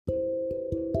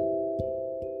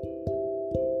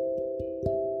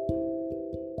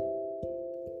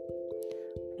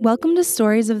Welcome to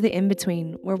Stories of the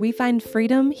In-Between, where we find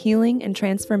freedom, healing, and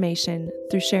transformation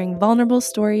through sharing vulnerable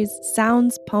stories,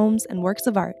 sounds, poems, and works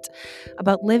of art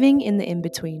about living in the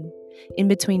in-between. In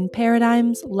between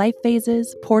paradigms, life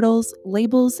phases, portals,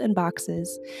 labels, and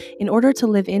boxes, in order to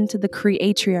live into the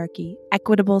creatriarchy,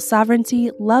 equitable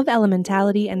sovereignty, love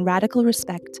elementality, and radical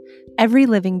respect every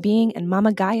living being and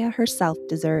Mama Gaia herself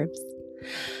deserves.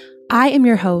 I am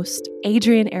your host,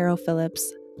 Adrienne Arrow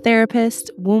Phillips,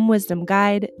 therapist, womb wisdom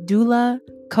guide, doula,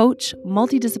 coach,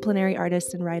 multidisciplinary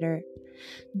artist, and writer.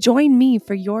 Join me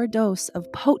for your dose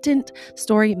of potent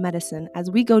story medicine as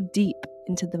we go deep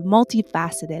into the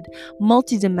multifaceted,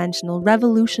 multidimensional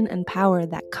revolution and power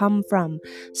that come from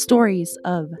stories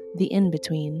of the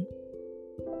in-between.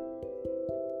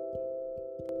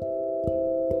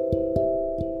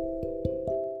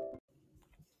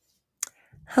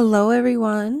 Hello,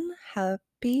 everyone.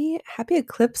 Happy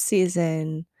eclipse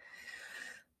season.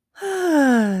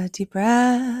 Deep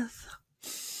breath.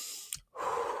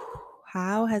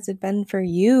 How has it been for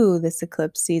you this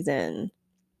eclipse season?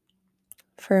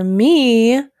 For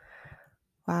me,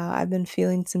 wow, I've been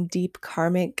feeling some deep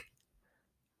karmic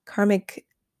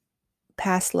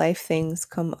past life things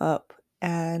come up,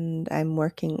 and I'm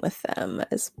working with them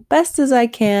as best as I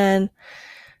can.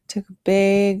 Took a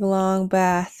big long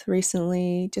bath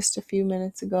recently, just a few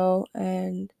minutes ago,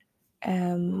 and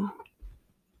am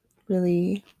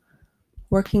really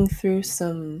working through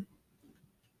some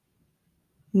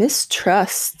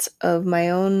mistrust of my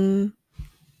own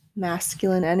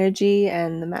masculine energy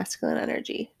and the masculine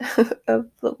energy of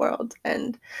the world,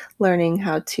 and learning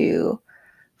how to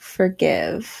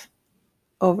forgive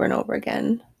over and over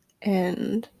again.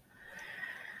 And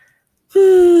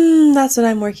that's what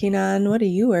I'm working on. What are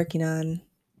you working on?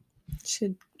 If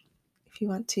you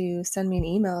want to send me an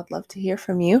email, I'd love to hear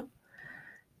from you.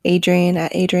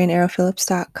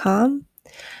 Adrienne@adriennearrowphillips.com.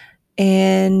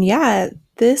 And yeah,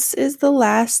 this is the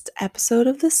last episode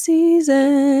of the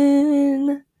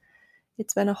season.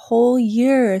 It's been a whole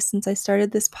year since I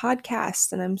started this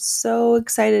podcast, and I'm so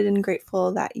excited and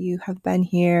grateful that you have been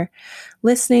here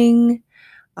listening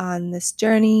on this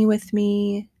journey with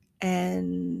me.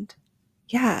 And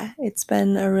yeah, it's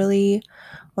been a really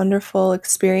wonderful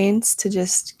experience to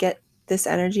just get this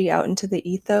energy out into the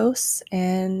ethos.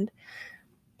 And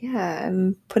yeah,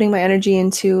 I'm putting my energy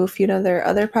into a few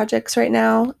other projects right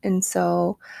now, and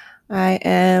so I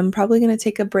am probably going to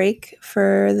take a break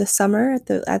for the summer, at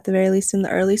the very least in the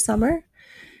early summer.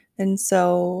 And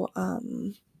so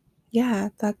yeah,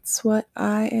 that's what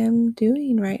I am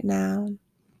doing right now.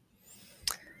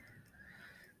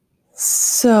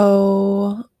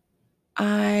 So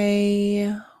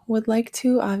I would like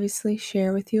to obviously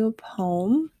share with you a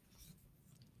poem.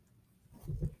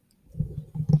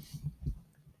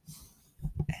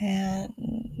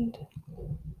 And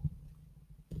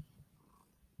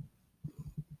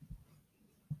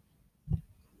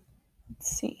let's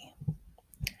see.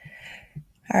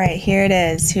 All right, here it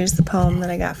is. Here's the poem that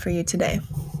I got for you today.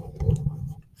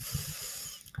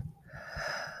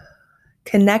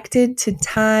 Connected to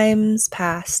times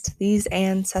past, these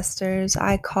ancestors,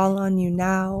 I call on you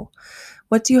now.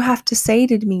 What do you have to say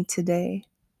to me today?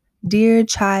 Dear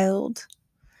child,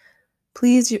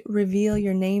 please reveal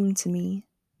your name to me.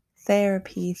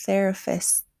 Therapy,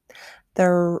 therapist,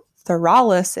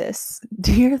 theralysis.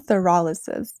 Dear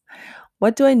theralysis,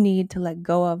 what do I need to let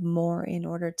go of more in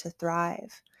order to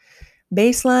thrive?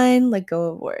 Baseline, let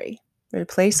go of worry.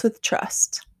 Replace with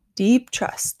trust. Deep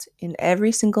trust in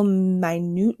every single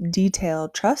minute detail.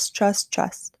 Trust, trust,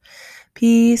 trust.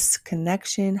 Peace,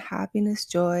 connection, happiness,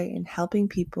 joy, and helping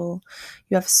people.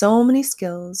 You have so many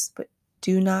skills, but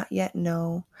do not yet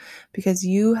know, because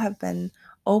you have been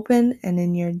open and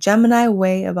in your Gemini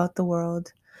way about the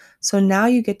world. So now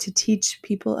you get to teach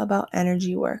people about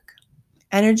energy work,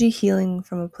 energy healing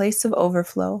from a place of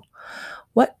overflow.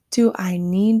 What do I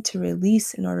need to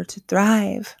release in order to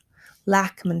thrive?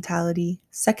 Lack mentality,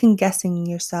 second guessing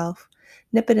yourself,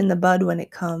 nip it in the bud when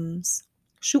it comes.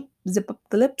 Shoot, zip up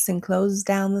the lips and close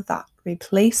down the thought.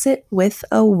 Replace it with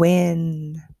a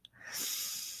win.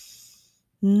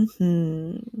 So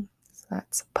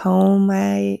that's a poem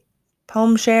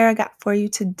share I got for you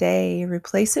today.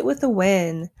 Replace it with a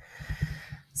win.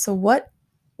 So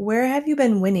where have you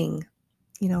been winning?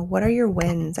 What are your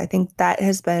wins? I think that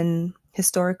has been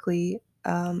historically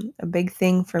a big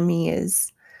thing for me,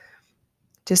 is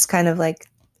just kind of like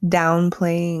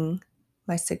downplaying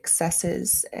my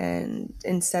successes, and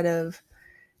instead of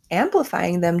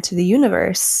amplifying them to the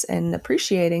universe and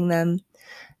appreciating them.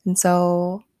 And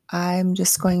so I'm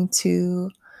just going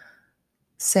to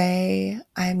say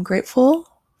I'm grateful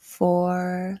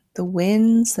for the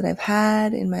wins that I've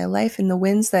had in my life and the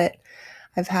wins that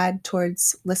I've had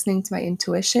towards listening to my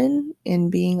intuition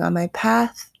and being on my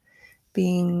path,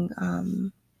 being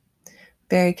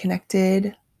very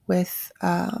connected with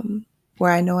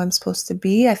where I know I'm supposed to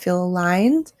be. I feel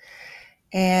aligned.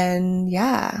 And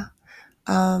yeah,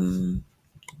 I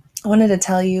wanted to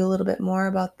tell you a little bit more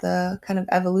about the kind of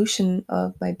evolution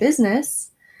of my business.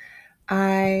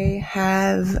 I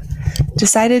have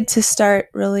decided to start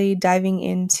really diving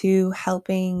into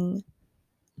helping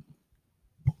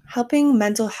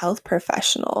mental health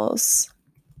professionals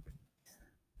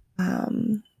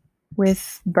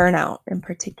with burnout in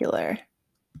particular.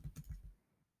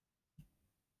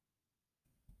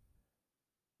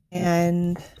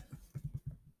 And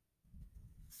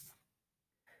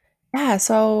yeah,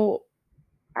 so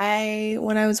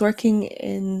when I was working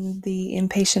in the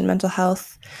inpatient mental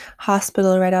health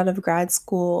hospital right out of grad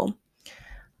school,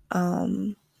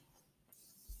 um,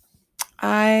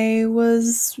 I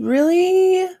was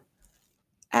really,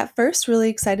 at first, really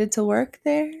excited to work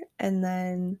there. And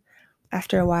then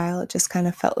after a while, it just kind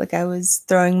of felt like I was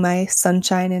throwing my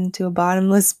sunshine into a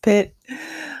bottomless pit.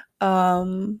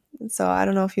 So I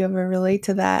don't know if you ever relate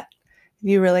to that, if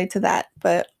you relate to that.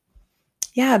 But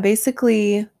yeah,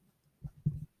 basically,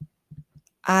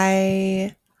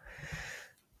 I,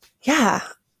 yeah,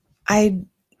 I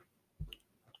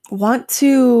want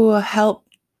to help.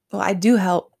 Well, I do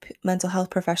help mental health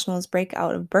professionals break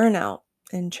out of burnout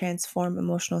and transform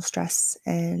emotional stress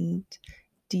and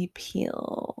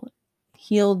heal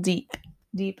deep,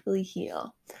 deeply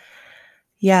heal.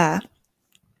 Yeah,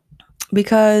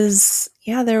 because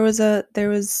yeah, there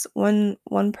was one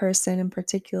person in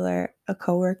particular, a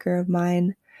coworker of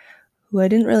mine who I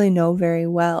didn't really know very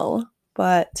well,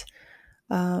 but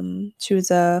she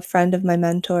was a friend of my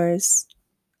mentor's,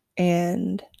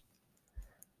 and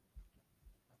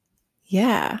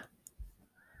yeah,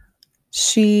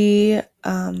 she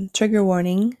trigger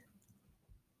warning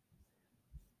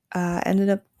ended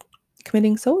up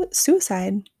committing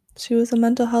suicide. She was a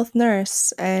mental health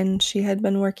nurse and she had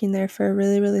been working there for a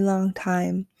really, really long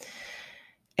time.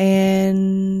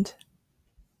 And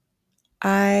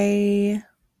I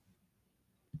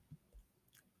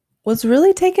was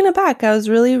really taken aback. I was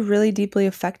really, really deeply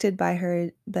affected by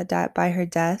her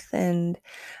death. And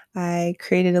I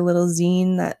created a little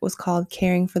zine that was called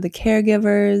Caring for the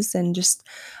Caregivers, and just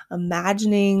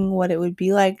imagining what it would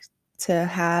be like to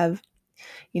have,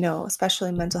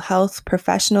 especially mental health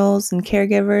professionals and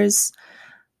caregivers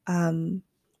um,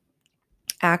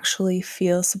 actually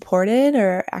feel supported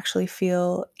or actually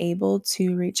feel able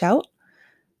to reach out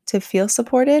to feel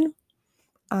supported.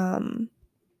 Um,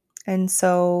 and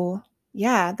so,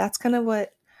 yeah, that's kind of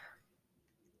what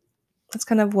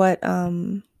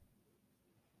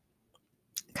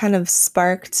kind of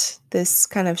sparked this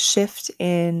kind of shift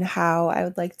in how I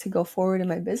would like to go forward in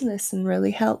my business and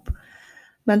really help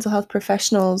mental health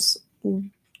professionals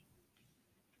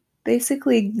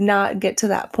basically not get to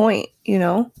that point.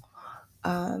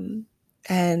 Um,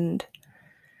 and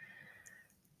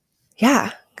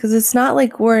yeah, because it's not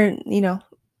like we're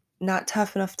not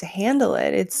tough enough to handle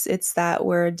it. It's that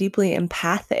we're deeply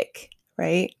empathic,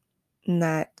 right? And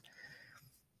that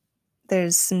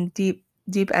there's some deep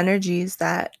energies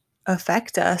that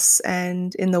affect us.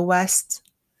 And in the West,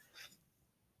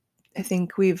 I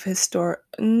think we've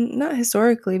not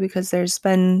historically, because there's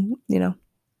been,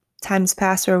 times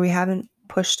past where we haven't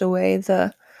pushed away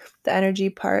the energy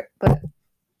part, but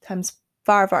times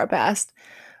far, far past.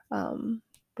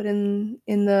 But in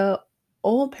the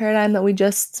old paradigm that we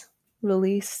just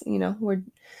release, we're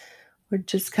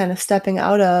just kind of stepping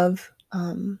out of.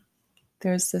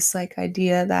 There's this like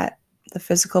idea that the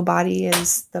physical body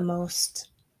is the most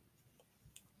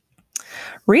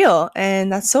real,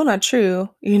 and that's so not true.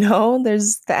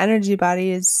 There's the energy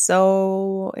body is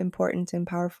so important and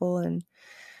powerful, and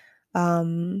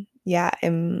yeah,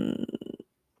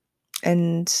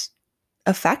 and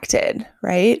affected,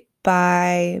 right,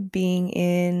 by being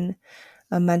in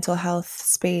a mental health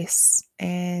space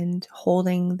and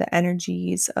holding the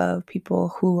energies of people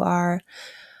who are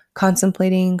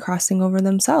contemplating crossing over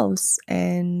themselves,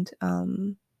 and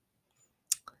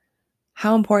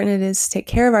how important it is to take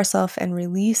care of ourselves and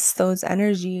release those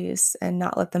energies and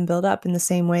not let them build up in the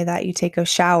same way that you take a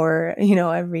shower,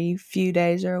 every few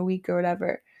days or a week or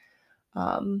whatever.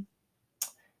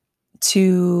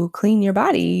 To clean your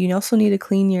body, you also need to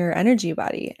clean your energy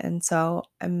body. And so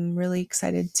I'm really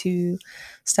excited to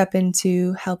step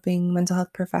into helping mental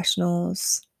health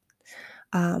professionals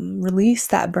release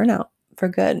that burnout for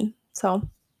good. So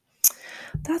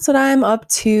that's what I'm up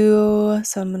to.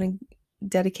 So I'm going to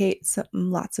dedicate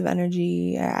lots of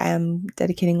energy. I am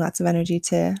dedicating lots of energy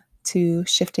to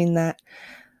shifting that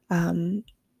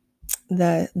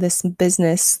this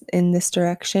business in this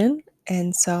direction.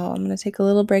 And so I'm going to take a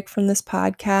little break from this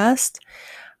podcast,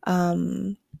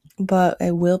 but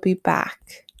I will be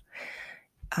back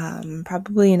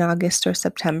probably in August or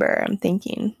September, I'm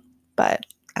thinking. But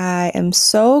I am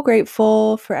so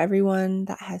grateful for everyone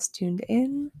that has tuned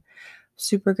in.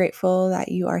 Super grateful that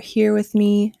you are here with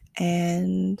me.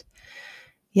 And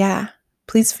yeah,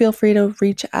 please feel free to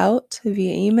reach out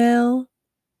via email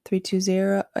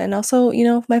 320, and also,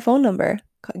 my phone number.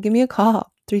 Give me a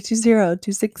call,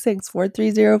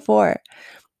 320-266-4304.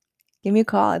 Give me a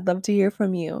call. I'd love to hear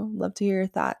from you. Love to hear your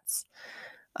thoughts.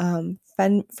 Friend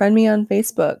me on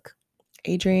Facebook,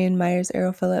 Adrienne Myers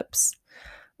Arrow Phillips.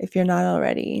 If you're not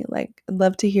already, I'd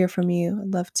love to hear from you.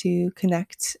 I'd love to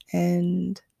connect.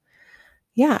 And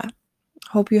yeah,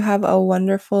 hope you have a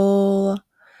wonderful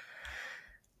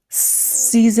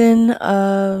season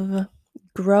of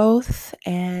growth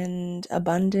and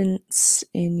abundance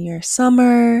in your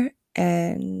summer.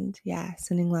 And yeah,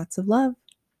 sending lots of love.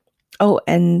 Oh,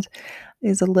 and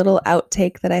there's a little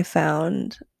outtake that I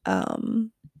found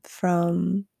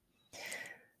from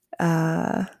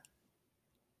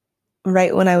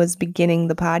right when I was beginning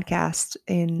the podcast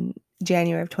in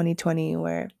January of 2020,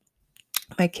 where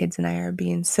my kids and I are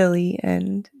being silly,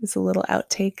 and it's a little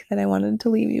outtake that I wanted to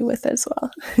leave you with as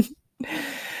well.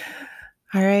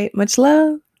 All right, much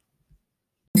love.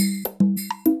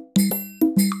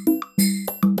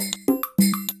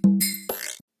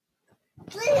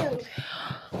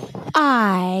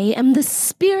 I am the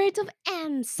spirit of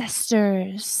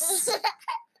ancestors.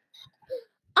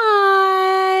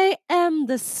 I am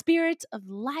the spirit of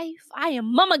life. I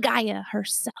am Mama Gaia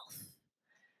herself.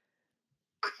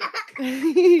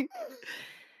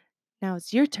 Now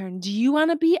it's your turn. Do you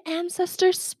want to be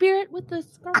ancestor spirit with the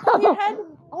scarf on your head?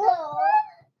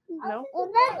 No.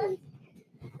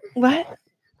 What?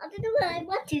 I'll do what I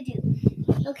want to do.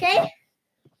 Okay?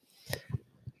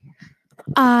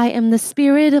 I am the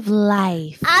spirit of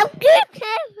life. I'm good at the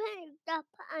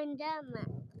pandemic.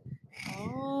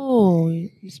 Oh,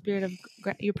 you spirit of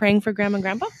you're praying for Grandma and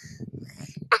Grandpa?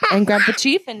 And Grandpa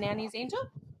Chief and Nanny's Angel?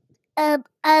 I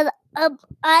love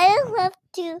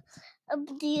to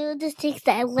do the things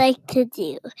that I like to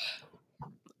do.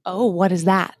 Oh, what is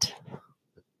that?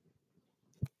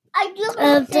 I do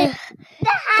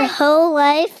the whole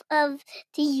life of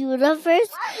the universe,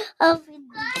 of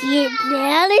the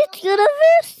Nanny's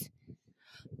universe.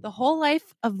 The whole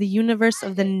life of the universe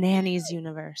of the Nanny's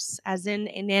universe. As in,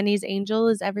 a Nanny's Angel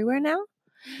is everywhere now?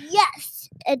 Yes,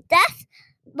 and that's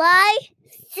my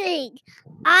thing.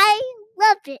 I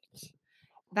love it.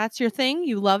 That's your thing?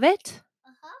 You love it?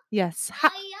 Uh-huh. Yes. I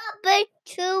love it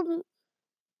too.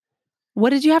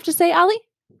 What did you have to say, Ali?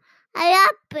 I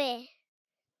love it.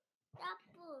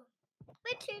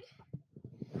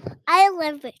 I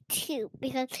love it too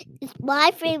because it's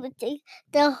my favorite thing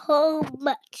the whole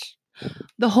much.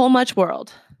 The whole much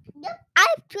world. I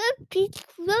put peach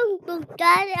from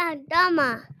Daddy and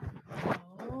Mama.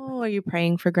 Oh, are you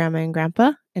praying for Grandma and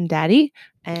Grandpa and Daddy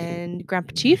and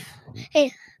Grandpa Chief?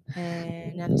 Hey.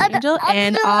 And Nanny's Angel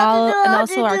and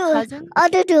also our cousin. I'll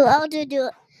do it. I'll do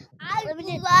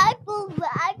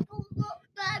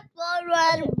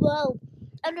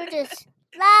this.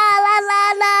 La la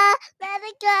la la, let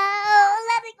it go,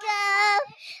 let it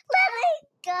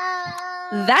go.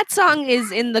 That song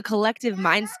is in the collective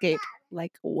mindscape.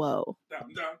 Like, whoa.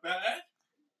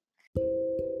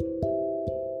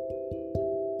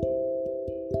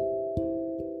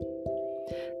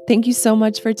 Thank you so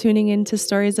much for tuning in to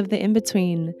Stories of the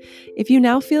In-Between. If you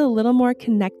now feel a little more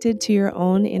connected to your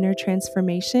own inner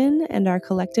transformation and our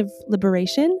collective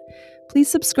liberation, please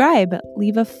subscribe.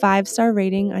 Leave a 5-star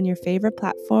rating on your favorite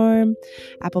platform,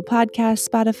 Apple Podcasts,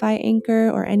 Spotify, Anchor,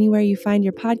 or anywhere you find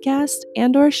your podcast,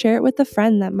 and or share it with a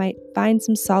friend that might find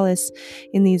some solace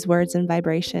in these words and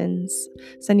vibrations.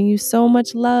 Sending you so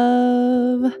much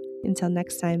love. Until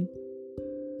next time.